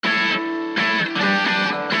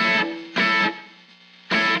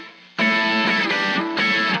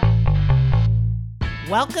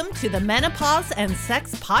Welcome to the Menopause and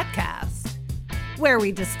Sex Podcast, where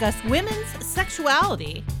we discuss women's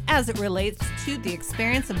sexuality as it relates to the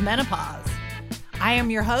experience of menopause. I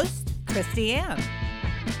am your host, Christy Ann.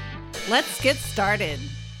 Let's get started.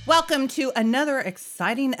 Welcome to another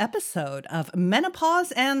exciting episode of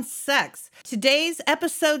Menopause and Sex. Today's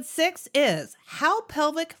episode 6 is how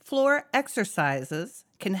pelvic floor exercises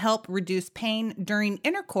can help reduce pain during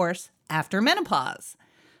intercourse after menopause.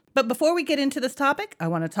 But before we get into this topic, I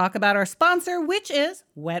want to talk about our sponsor, which is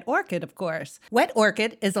Wet Orchid, of course. Wet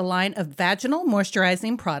Orchid is a line of vaginal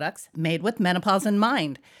moisturizing products made with menopause in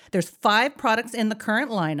mind. There's 5 products in the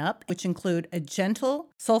current lineup, which include a gentle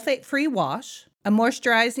sulfate-free wash, a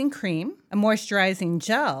moisturizing cream, a moisturizing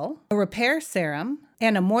gel, a repair serum,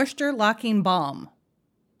 and a moisture-locking balm.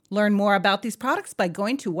 Learn more about these products by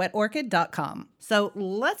going to wetorchid.com. So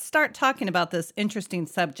let's start talking about this interesting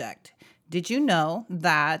subject. Did you know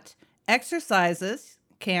that exercises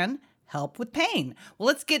can help with pain? Well,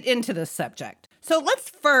 let's get into this subject. So let's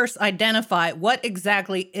first identify what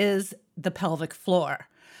exactly is the pelvic floor.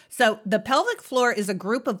 So the pelvic floor is a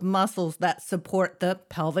group of muscles that support the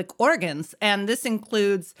pelvic organs, and this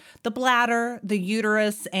includes the bladder, the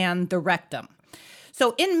uterus, and the rectum.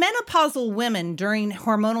 So in menopausal women during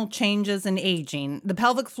hormonal changes and aging, the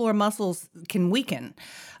pelvic floor muscles can weaken.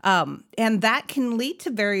 And that can lead to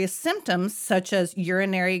various symptoms such as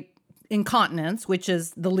urinary incontinence, which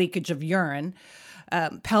is the leakage of urine,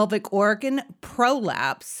 pelvic organ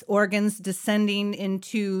prolapse, organs descending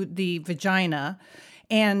into the vagina,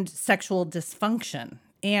 and sexual dysfunction.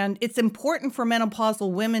 And it's important for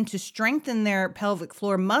menopausal women to strengthen their pelvic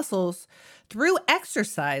floor muscles through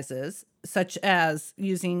exercises such as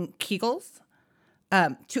using Kegels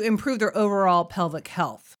to improve their overall pelvic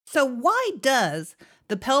health. So why does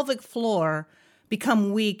the pelvic floor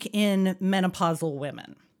become weak in menopausal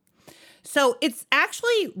women? So it's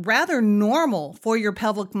actually rather normal for your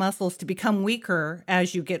pelvic muscles to become weaker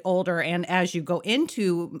as you get older and as you go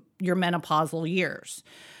into your menopausal years.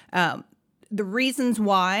 The reasons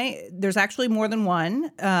why, there's actually more than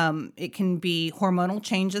one. It can be hormonal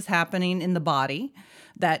changes happening in the body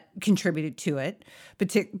that contributed to it,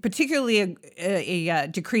 particularly a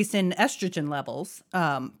decrease in estrogen levels,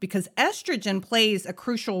 because estrogen plays a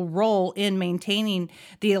crucial role in maintaining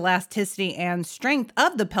the elasticity and strength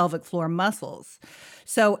of the pelvic floor muscles.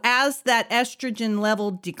 So as that estrogen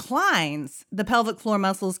level declines, the pelvic floor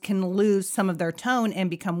muscles can lose some of their tone and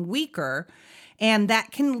become weaker. And that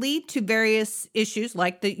can lead to various issues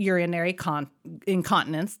like the urinary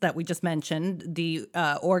incontinence that we just mentioned, the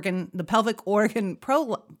pelvic organ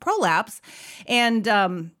prolapse,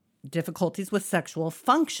 and difficulties with sexual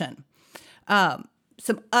function.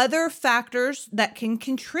 Some other factors that can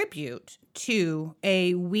contribute to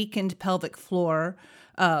a weakened pelvic floor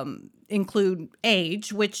include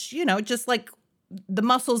age, which, just like the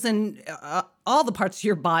muscles in all the parts of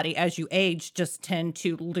your body as you age just tend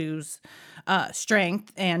to lose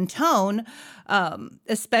strength and tone,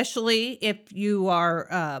 especially if you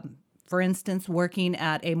are, for instance, working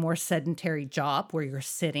at a more sedentary job where you're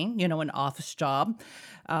sitting, an office job.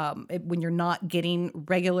 When you're not getting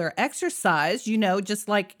regular exercise, just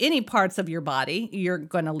like any parts of your body, you're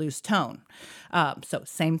going to lose tone. So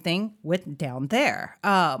same thing with down there.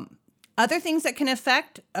 Other things that can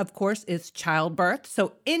affect, of course, is childbirth.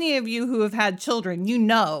 So any of you who have had children,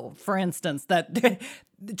 for instance, that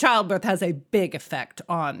childbirth has a big effect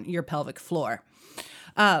on your pelvic floor.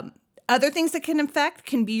 Other things that can affect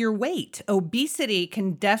can be your weight. Obesity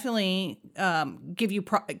can definitely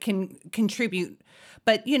can contribute,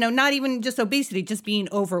 but not even just obesity, just being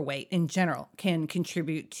overweight in general can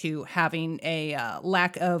contribute to having a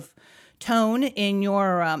lack of tone in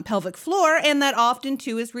your pelvic floor, and that often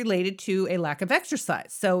too is related to a lack of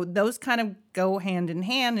exercise. So those kind of go hand in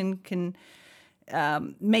hand and can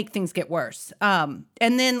make things get worse. And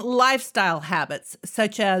then lifestyle habits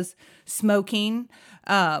such as smoking,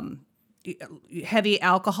 heavy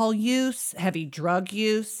alcohol use, heavy drug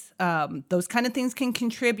use, those kind of things can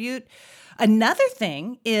contribute. Another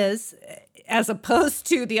thing is, as opposed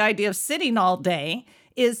to the idea of sitting all day,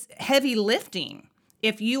 is heavy lifting.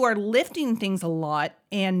 If you are lifting things a lot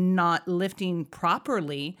and not lifting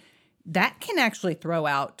properly, that can actually throw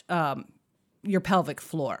out your pelvic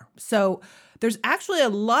floor. So there's actually a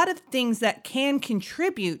lot of things that can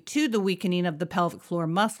contribute to the weakening of the pelvic floor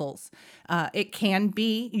muscles. It can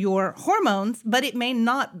be your hormones, but it may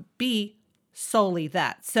not be solely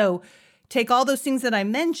that. So take all those things that I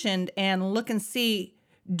mentioned and look and see,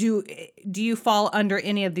 do you fall under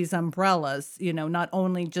any of these umbrellas? Not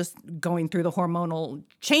only just going through the hormonal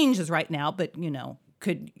changes right now, but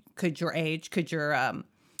could your age, could your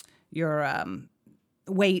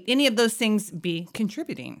weight, any of those things be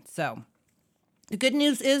contributing. So the good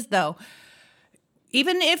news is, though,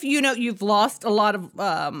 even if you've lost a lot of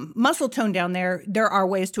muscle tone down there, there are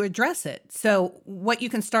ways to address it. So what you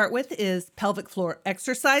can start with is pelvic floor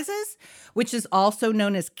exercises, which is also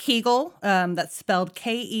known as Kegel. That's spelled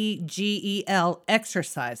Kegel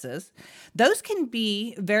exercises. Those can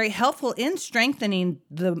be very helpful in strengthening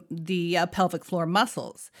the pelvic floor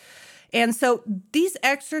muscles. And so these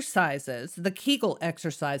exercises, the Kegel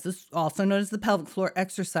exercises, also known as the pelvic floor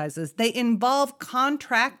exercises, they involve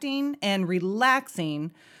contracting and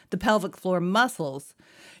relaxing the pelvic floor muscles,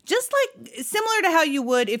 just like similar to how you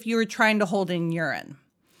would if you were trying to hold in urine.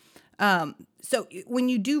 So when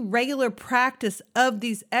you do regular practice of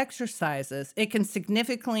these exercises, it can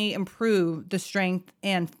significantly improve the strength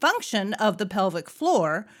and function of the pelvic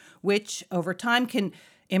floor, which over time can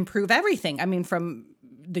improve everything. I mean, from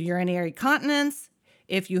the urinary continence,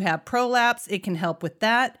 if you have prolapse, it can help with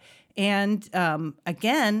that. And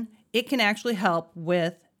again, it can actually help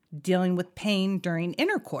with dealing with pain during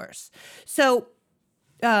intercourse. So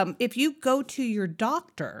if you go to your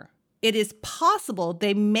doctor, it is possible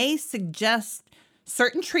they may suggest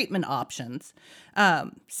certain treatment options.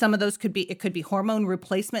 Some of those could be hormone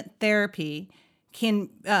replacement therapy can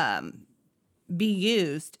be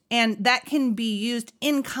used, and that can be used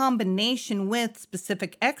in combination with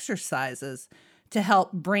specific exercises to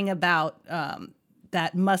help bring about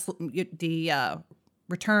that muscle, the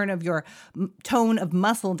return of your tone of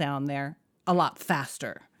muscle down there a lot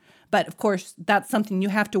faster. But of course, that's something you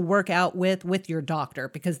have to work out with your doctor,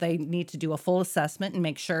 because they need to do a full assessment and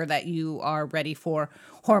make sure that you are ready for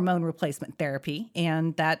hormone replacement therapy.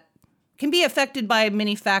 And that can be affected by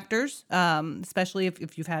many factors, especially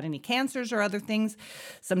if you've had any cancers or other things.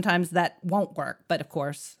 Sometimes that won't work, but of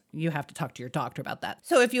course, you have to talk to your doctor about that.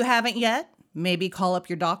 So if you haven't yet, maybe call up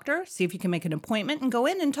your doctor, see if you can make an appointment and go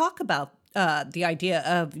in and talk about the idea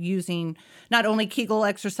of using not only Kegel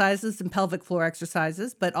exercises and pelvic floor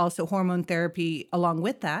exercises, but also hormone therapy along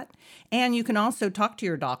with that. And you can also talk to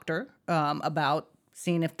your doctor about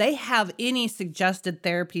seeing if they have any suggested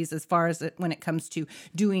therapies as far as when it comes to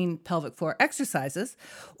doing pelvic floor exercises,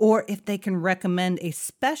 or if they can recommend a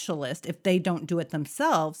specialist if they don't do it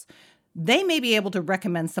themselves. They may be able to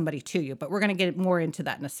recommend somebody to you, but we're going to get more into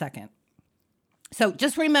that in a second. So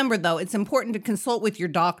just remember, though, it's important to consult with your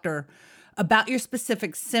doctor about your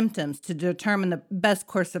specific symptoms to determine the best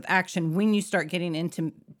course of action when you start getting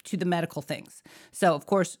into the medical things. So, of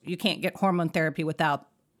course, you can't get hormone therapy without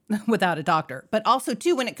a doctor. But also,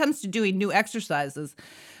 too, when it comes to doing new exercises,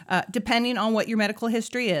 depending on what your medical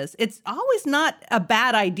history is, it's always not a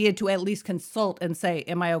bad idea to at least consult and say,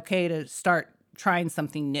 am I okay to start trying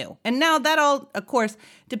something new? And now that all, of course,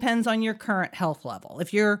 depends on your current health level.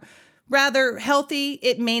 If you're rather healthy,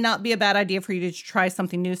 it may not be a bad idea for you to try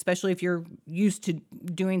something new, especially if you're used to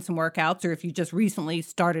doing some workouts, or if you just recently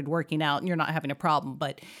started working out and you're not having a problem.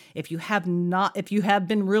 But if you have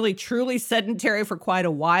been really truly sedentary for quite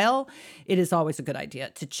a while, it is always a good idea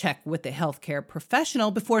to check with a healthcare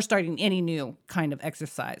professional before starting any new kind of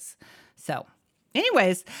exercise. So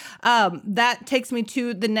anyways, that takes me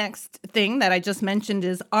to the next thing that I just mentioned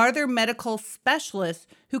is, are there medical specialists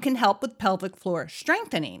who can help with pelvic floor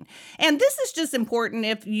strengthening? And this is just important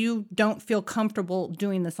if you don't feel comfortable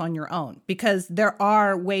doing this on your own, because there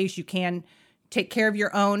are ways you can take care of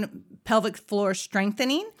your own pelvic floor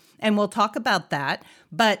strengthening, and we'll talk about that.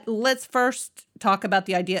 But let's first talk about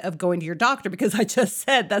the idea of going to your doctor, because I just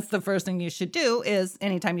said that's the first thing you should do is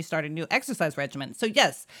anytime you start a new exercise regimen. So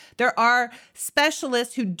yes, there are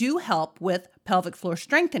specialists who do help with pelvic floor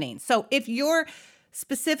strengthening. So if your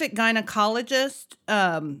specific gynecologist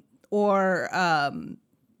or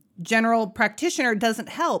general practitioner doesn't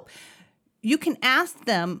help, you can ask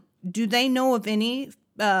them, do they know of any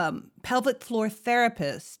pelvic floor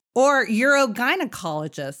therapists or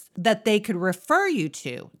urogynecologists that they could refer you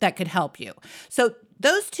to that could help you? So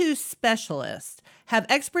those two specialists have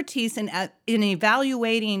expertise in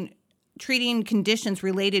evaluating treating conditions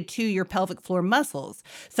related to your pelvic floor muscles,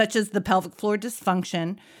 such as the pelvic floor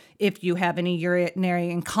dysfunction, if you have any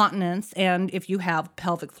urinary incontinence, and if you have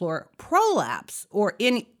pelvic floor prolapse, or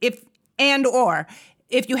if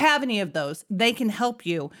you have any of those, they can help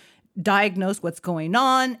you diagnose what's going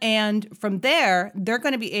on. And from there, they're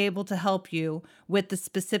going to be able to help you with the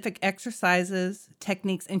specific exercises,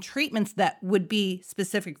 techniques, and treatments that would be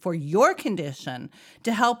specific for your condition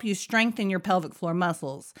to help you strengthen your pelvic floor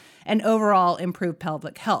muscles and overall improve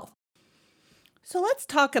pelvic health. So let's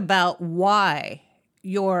talk about why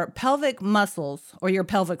your pelvic muscles or your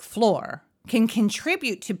pelvic floor can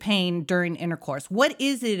contribute to pain during intercourse. What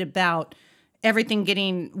is it about everything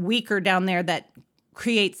getting weaker down there that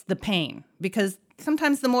creates the pain, because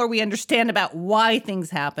sometimes the more we understand about why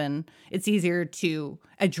things happen, it's easier to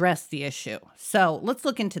address the issue. So let's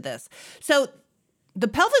look into this. So the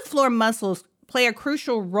pelvic floor muscles play a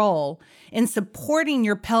crucial role in supporting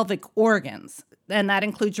your pelvic organs, and that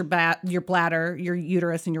includes your bladder, your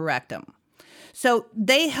uterus, and your rectum. So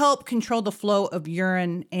they help control the flow of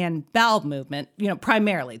urine and bowel movement,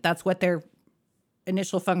 primarily. That's what their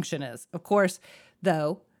initial function is. Of course,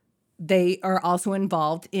 though, they are also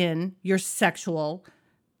involved in your sexual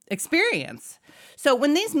experience. So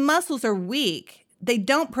when these muscles are weak, they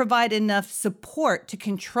don't provide enough support to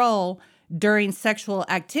control during sexual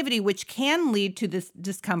activity, which can lead to this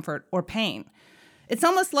discomfort or pain. It's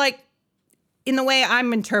almost like, in the way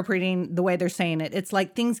I'm interpreting the way they're saying it, it's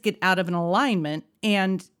like things get out of an alignment,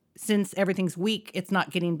 and since everything's weak, it's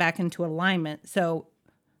not getting back into alignment. So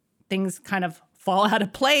things kind of fall out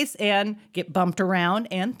of place and get bumped around,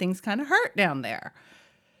 and things kind of hurt down there.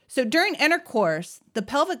 So during intercourse, the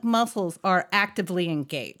pelvic muscles are actively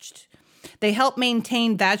engaged. They help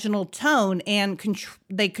maintain vaginal tone, and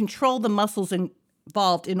they control the muscles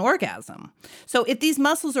involved in orgasm. So if these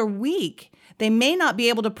muscles are weak, they may not be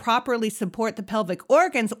able to properly support the pelvic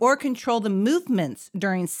organs or control the movements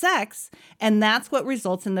during sex, and that's what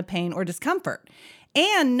results in the pain or discomfort.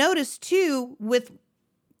 And notice too, with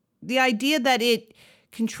the idea that it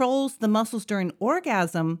controls the muscles during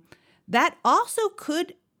orgasm, that also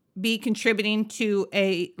could be contributing to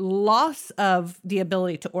a loss of the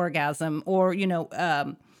ability to orgasm, or,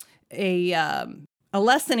 a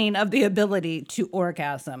lessening of the ability to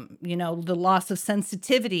orgasm, the loss of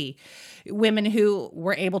sensitivity. Women who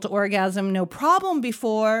were able to orgasm no problem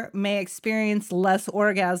before may experience less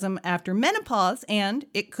orgasm after menopause, and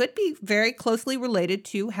it could be very closely related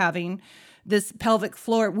to having this pelvic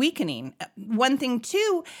floor weakening. One thing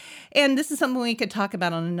too, and this is something we could talk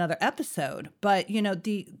about on another episode, but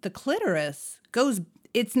the clitoris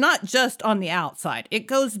it's not just on the outside. It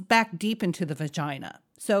goes back deep into the vagina.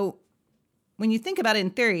 So when you think about it in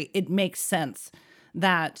theory, it makes sense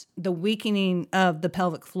that the weakening of the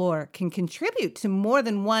pelvic floor can contribute to more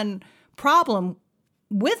than one problem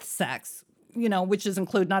with sex, which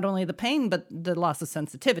include not only the pain, but the loss of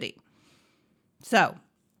sensitivity. So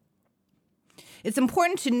it's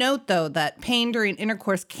important to note, though, that pain during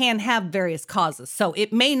intercourse can have various causes. So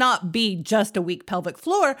it may not be just a weak pelvic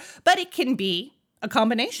floor, but it can be a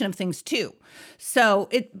combination of things too.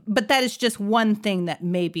 But that is just one thing that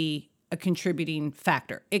may be a contributing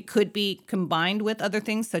factor. It could be combined with other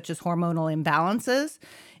things such as hormonal imbalances,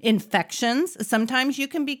 infections. Sometimes you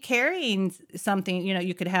can be carrying something,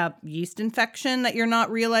 you could have yeast infection that you're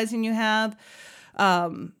not realizing you have.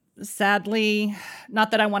 Sadly,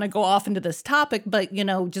 not that I want to go off into this topic, but,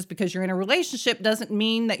 just because you're in a relationship doesn't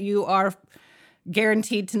mean that you are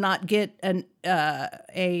guaranteed to not get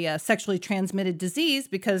a sexually transmitted disease,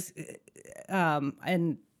 because,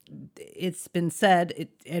 and it's been said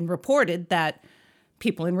and reported that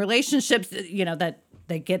people in relationships, that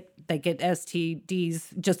they get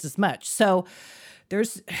STDs just as much. So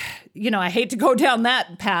there's, I hate to go down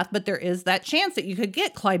that path, but there is that chance that you could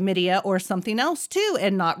get chlamydia or something else too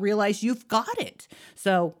and not realize you've got it.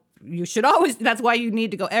 So you should always, that's why you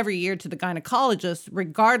need to go every year to the gynecologist,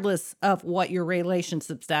 regardless of what your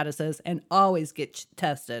relationship status is, and always get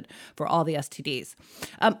tested for all the STDs.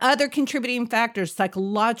 Other contributing factors,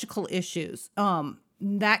 psychological issues,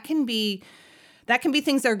 that can be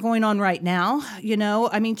things that are going on right now.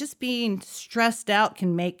 Just being stressed out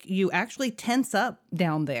can make you actually tense up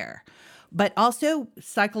down there. But also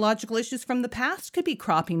psychological issues from the past could be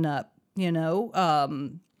cropping up,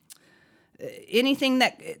 anything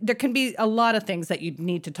there can be a lot of things that you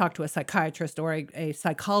need to talk to a psychiatrist or a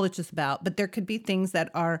psychologist about, but there could be things that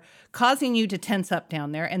are causing you to tense up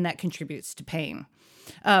down there, and that contributes to pain.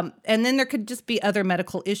 And then there could just be other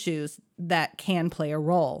medical issues that can play a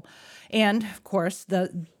role. And of course,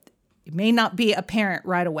 it may not be apparent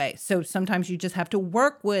right away. So sometimes you just have to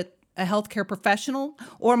work with a healthcare professional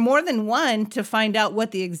or more than one to find out what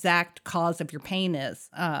the exact cause of your pain is.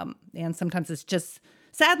 And sometimes it's just,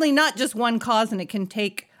 sadly, not just one cause, and it can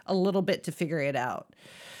take a little bit to figure it out.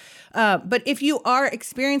 But if you are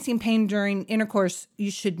experiencing pain during intercourse,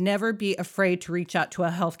 you should never be afraid to reach out to a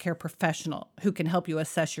healthcare professional who can help you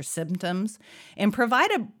assess your symptoms and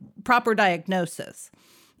provide a proper diagnosis.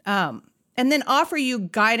 And then offer you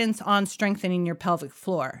guidance on strengthening your pelvic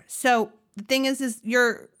floor. So the thing is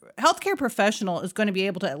your healthcare professional is going to be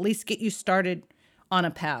able to at least get you started on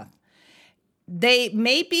a path. They're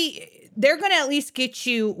going to at least get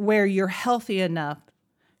you where you're healthy enough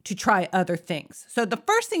to try other things. So the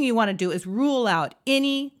first thing you want to do is rule out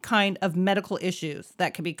any kind of medical issues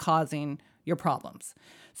that could be causing your problems.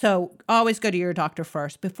 So always go to your doctor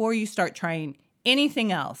first before you start trying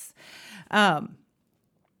anything else.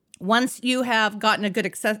 Once you have gotten a good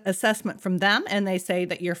assessment from them and they say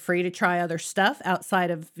that you're free to try other stuff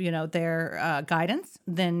outside of, their guidance,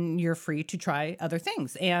 then you're free to try other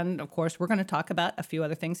things. And of course, we're going to talk about a few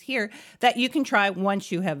other things here that you can try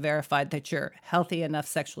once you have verified that you're healthy enough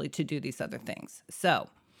sexually to do these other things. So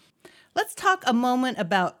let's talk a moment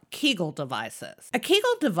about Kegel devices. A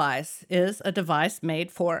Kegel device is a device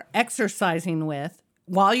made for exercising with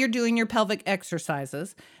while you're doing your pelvic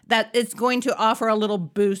exercises, that it's going to offer a little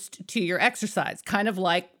boost to your exercise. Kind of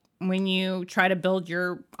like when you try to build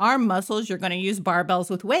your arm muscles, you're going to use barbells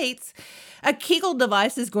with weights. A Kegel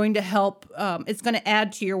device is going to help, it's going to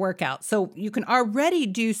add to your workout. So you can already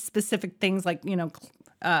do specific things like,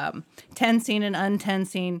 tensing and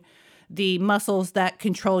untensing the muscles that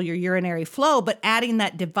control your urinary flow, but adding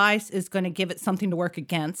that device is going to give it something to work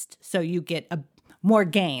against. So you get more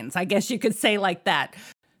gains, I guess you could say like that.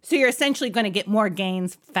 So you're essentially going to get more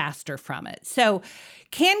gains faster from it. So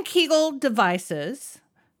can Kegel devices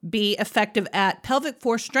be effective at pelvic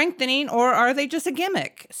floor strengthening, or are they just a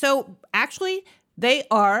gimmick? So actually, they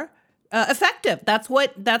are effective. That's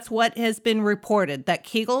what has been reported, that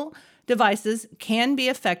Kegel devices can be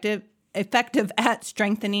effective at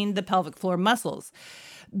strengthening the pelvic floor muscles.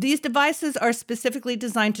 These devices are specifically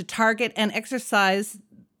designed to target and exercise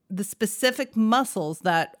the specific muscles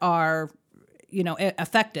that are,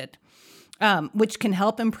 affected, which can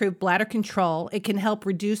help improve bladder control. It can help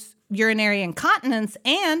reduce urinary incontinence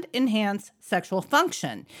and enhance sexual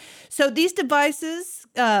function. So these devices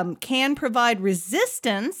can provide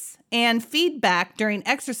resistance and feedback during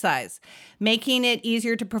exercise, making it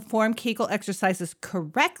easier to perform Kegel exercises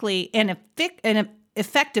correctly and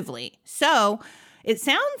effectively. So it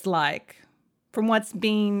sounds like, from what's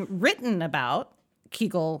being written about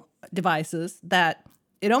Kegel devices, that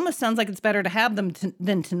it almost sounds like it's better to have them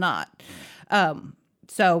than to not.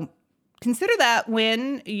 So consider that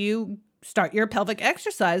when you start your pelvic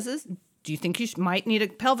exercises. Do you think you might need a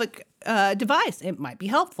pelvic device? It might be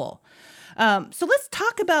helpful. So let's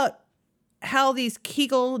talk about how these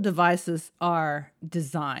Kegel devices are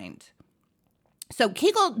designed. So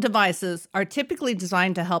Kegel devices are typically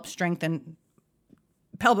designed to help strengthen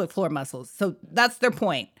pelvic floor muscles. So that's their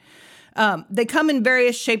point. They come in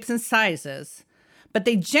various shapes and sizes, but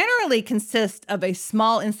they generally consist of a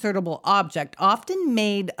small insertable object, often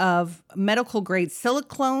made of medical-grade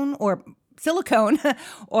silicone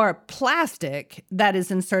or plastic that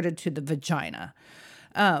is inserted to the vagina.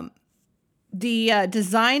 The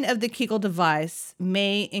design of the Kegel device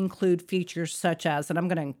may include features such as, and I'm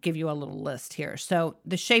going to give you a little list here. So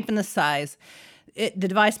the shape and the size. The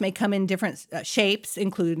device may come in different shapes,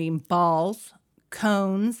 including balls,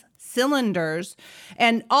 cones, cylinders,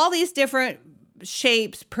 and all these different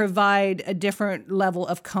shapes provide a different level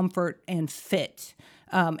of comfort and fit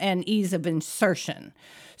and ease of insertion.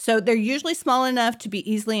 So they're usually small enough to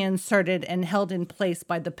be easily inserted and held in place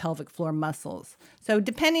by the pelvic floor muscles. So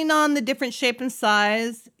depending on the different shape and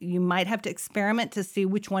size, you might have to experiment to see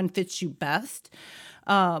which one fits you best.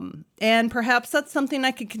 And perhaps that's something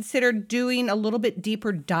I could consider doing a little bit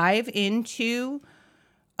deeper dive into,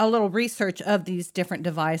 a little research of these different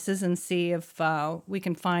devices, and see if we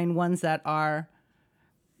can find ones that are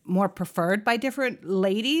more preferred by different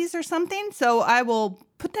ladies or something. So I will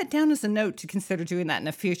put that down as a note to consider doing that in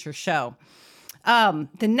a future show.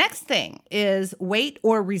 The next thing is weight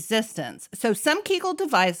or resistance. So some Kegel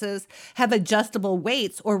devices have adjustable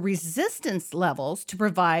weights or resistance levels to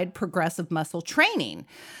provide progressive muscle training.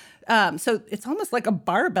 So it's almost like a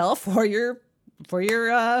barbell for your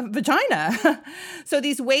vagina. So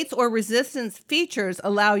these weights or resistance features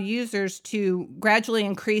allow users to gradually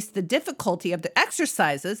increase the difficulty of the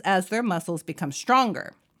exercises as their muscles become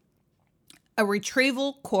stronger. A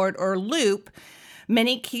retrieval cord or loop.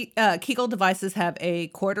 Many Kegel devices have a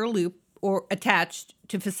cord or loop or attached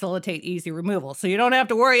to facilitate easy removal. So you don't have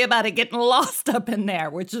to worry about it getting lost up in there,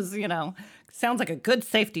 which is, sounds like a good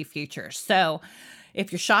safety feature. So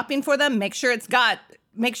if you're shopping for them, make sure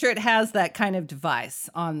it has that kind of device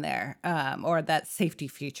on there, or that safety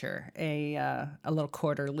feature, a little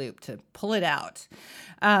cord or loop to pull it out.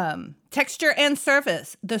 Texture and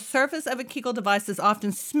surface. The surface of a Kegel device is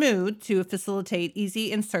often smooth to facilitate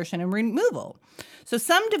easy insertion and removal. So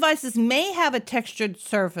some devices may have a textured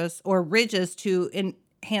surface or ridges to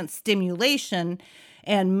enhance stimulation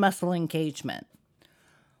and muscle engagement.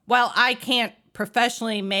 While I can't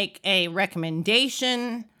professionally make a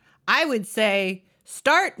recommendation, I would say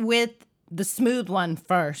start with the smooth one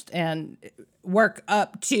first and work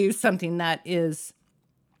up to something that is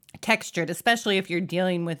textured, especially if you're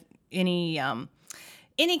dealing with any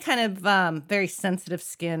kind of very sensitive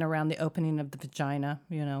skin around the opening of the vagina.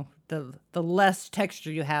 The less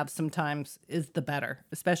texture you have sometimes is the better,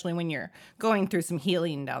 especially when you're going through some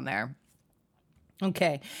healing down there.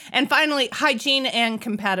 Okay. And finally, hygiene and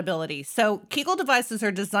compatibility. So Kegel devices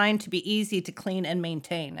are designed to be easy to clean and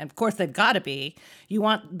maintain. And of course, they've got to be. You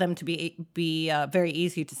want them to be very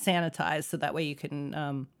easy to sanitize, so that way you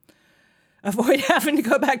can avoid having to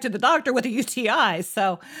go back to the doctor with a UTI,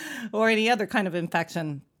 or any other kind of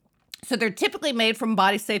infection. So they're typically made from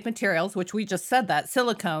body-safe materials, which we just said that,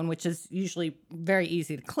 silicone, which is usually very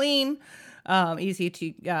easy to clean, easy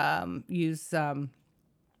to use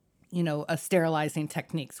sterilizing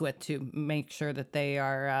techniques with, to make sure that they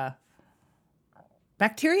are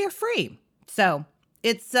bacteria-free. So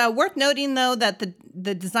it's worth noting, though, that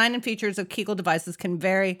the design and features of Kegel devices can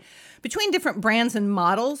vary between different brands and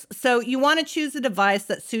models. So you want to choose a device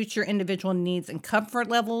that suits your individual needs and comfort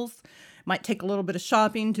levels. Might take a little bit of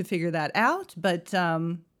shopping to figure that out, but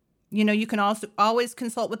you can also always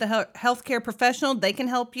consult with a healthcare professional. They can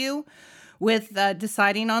help you with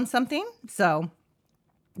deciding on something. So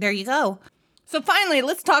there you go. So finally,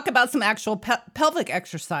 let's talk about some actual pelvic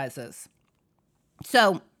exercises.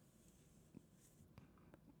 So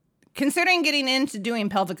considering getting into doing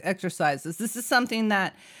pelvic exercises, this is something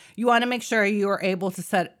that you want to make sure you are able to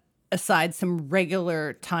set aside some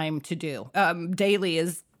regular time to do. Daily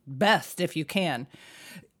is best if you can.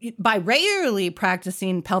 By regularly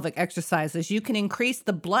practicing pelvic exercises, you can increase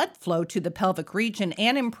the blood flow to the pelvic region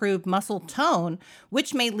and improve muscle tone,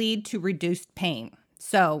 which may lead to reduced pain.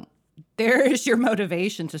 So there is your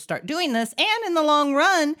motivation to start doing this. And in the long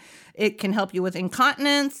run, it can help you with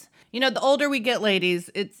incontinence. The older we get, ladies,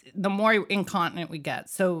 the more incontinent we get.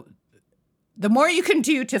 So the more you can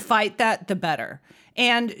do to fight that, the better.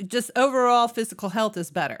 And just overall physical health is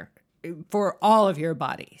better for all of your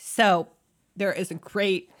body. So there is a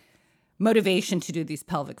great motivation to do these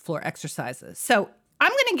pelvic floor exercises. So I'm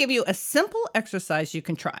going to give you a simple exercise you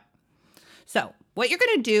can try. So what you're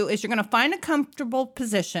going to do is you're going to find a comfortable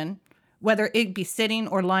position, whether it be sitting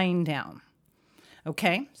or lying down.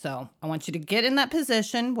 Okay, so I want you to get in that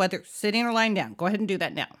position, whether sitting or lying down. Go ahead and do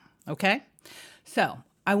that now, okay? So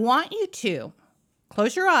I want you to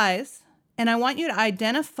close your eyes, and I want you to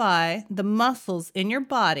identify the muscles in your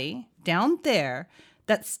body down there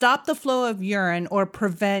that stop the flow of urine or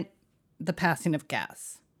prevent the passing of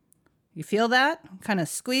gas. You feel that? Kind of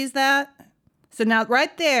squeeze that. So now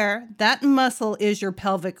right there, that muscle is your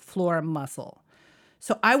pelvic floor muscle.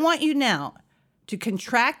 So I want you now to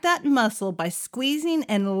contract that muscle by squeezing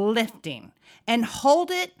and lifting, and hold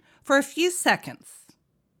it for a few seconds.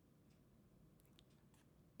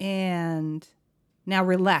 And now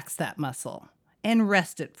relax that muscle and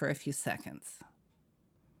rest it for a few seconds.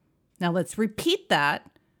 Now let's repeat that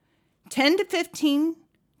 10 to 15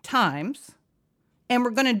 times, and we're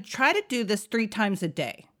going to try to do this 3 times a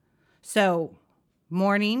day. So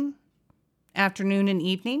morning, afternoon, and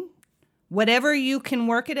evening, whatever you can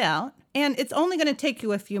work it out. And it's only going to take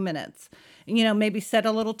you a few minutes. Maybe set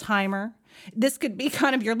a little timer. This could be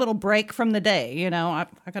kind of your little break from the day. I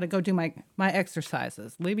got to go do my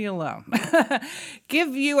exercises. Leave me alone.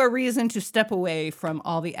 Give you a reason to step away from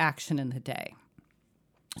all the action in the day.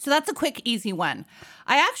 So that's a quick, easy one.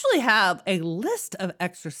 I actually have a list of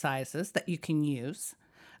exercises that you can use.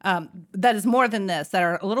 That is more than this, that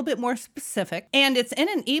are a little bit more specific. And it's in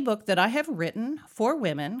an ebook that I have written for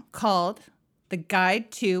women called The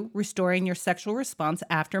Guide to Restoring Your Sexual Response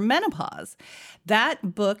After Menopause.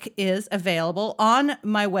 That book is available on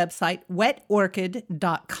my website,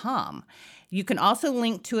 wetorchid.com. You can also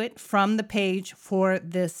link to it from the page for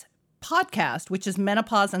this podcast, which is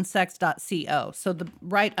menopauseandsex.co. So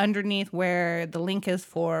right underneath where the link is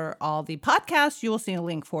for all the podcasts, you will see a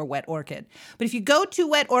link for Wet Orchid. But if you go to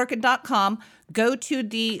wetorchid.com, go to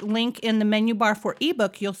the link in the menu bar for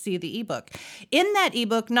ebook, you'll see the ebook. In that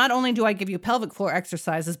ebook, not only do I give you pelvic floor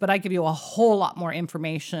exercises, but I give you a whole lot more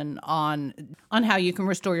information on how you can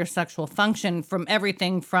restore your sexual function, from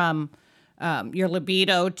everything from your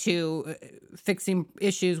libido to fixing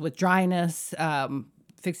issues with dryness,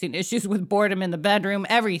 fixing issues with boredom in the bedroom,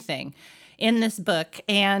 everything in this book.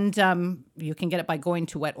 And you can get it by going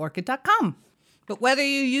to wetorchid.com. But whether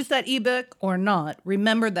you use that ebook or not,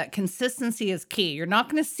 remember that consistency is key. You're not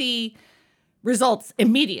going to see results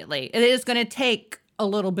immediately. It is going to take a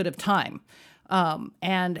little bit of time.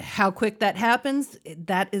 And how quick that happens,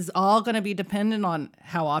 that is all going to be dependent on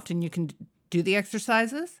how often you can do the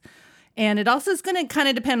exercises. And it also is going to kind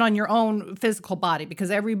of depend on your own physical body,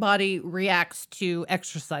 because everybody reacts to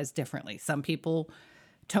exercise differently. Some people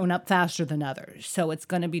tone up faster than others. So it's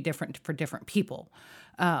going to be different for different people.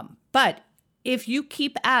 But if you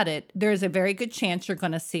keep at it, there's a very good chance you're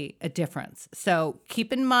going to see a difference. So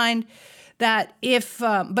keep in mind that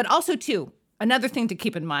but also too, another thing to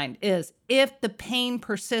keep in mind is if the pain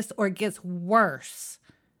persists or gets worse,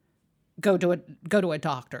 go to a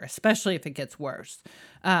doctor, especially if it gets worse.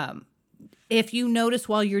 If you notice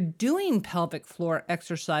while you're doing pelvic floor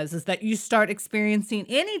exercises that you start experiencing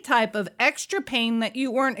any type of extra pain that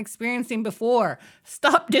you weren't experiencing before,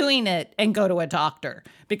 stop doing it and go to a doctor,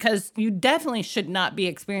 because you definitely should not be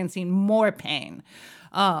experiencing more pain.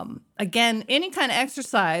 Again, any kind of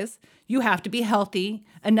exercise, you have to be healthy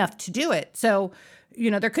enough to do it. So,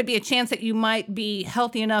 there could be a chance that you might be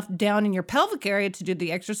healthy enough down in your pelvic area to do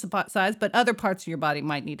the exercise, but other parts of your body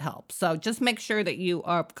might need help. So just make sure that you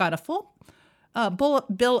are got a full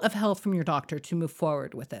bill of health from your doctor to move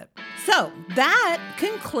forward with it. So that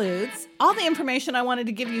concludes all the information I wanted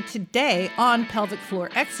to give you today on pelvic floor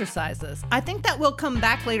exercises. I think that we'll come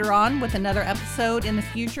back later on with another episode in the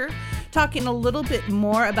future, talking a little bit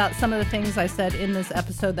more about some of the things I said in this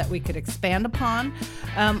episode that we could expand upon.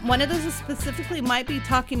 One of those specifically might be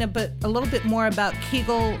talking a little bit more about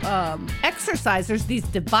Kegel exercisers, these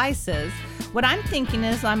devices. What I'm thinking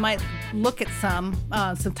is I might look at some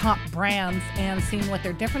top brands and seeing what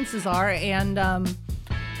their differences are, and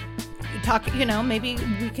talk, maybe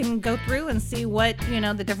we can go through and see what,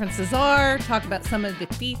 the differences are, talk about some of the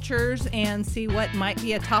features and see what might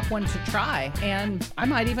be a top one to try. And I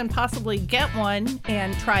might even possibly get one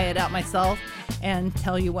and try it out myself and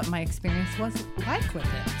tell you what my experience was like with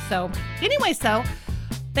it. So anyway,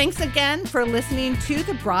 thanks again for listening to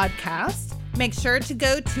the broadcast. Make sure to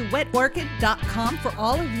go to wetorchid.com for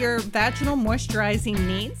all of your vaginal moisturizing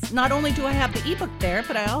needs. Not only do I have the ebook there,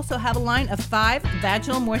 but I also have a line of 5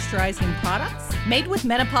 vaginal moisturizing products made with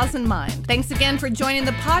menopause in mind. Thanks again for joining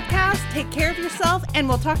the podcast. Take care of yourself, and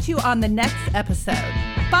we'll talk to you on the next episode.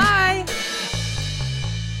 Bye!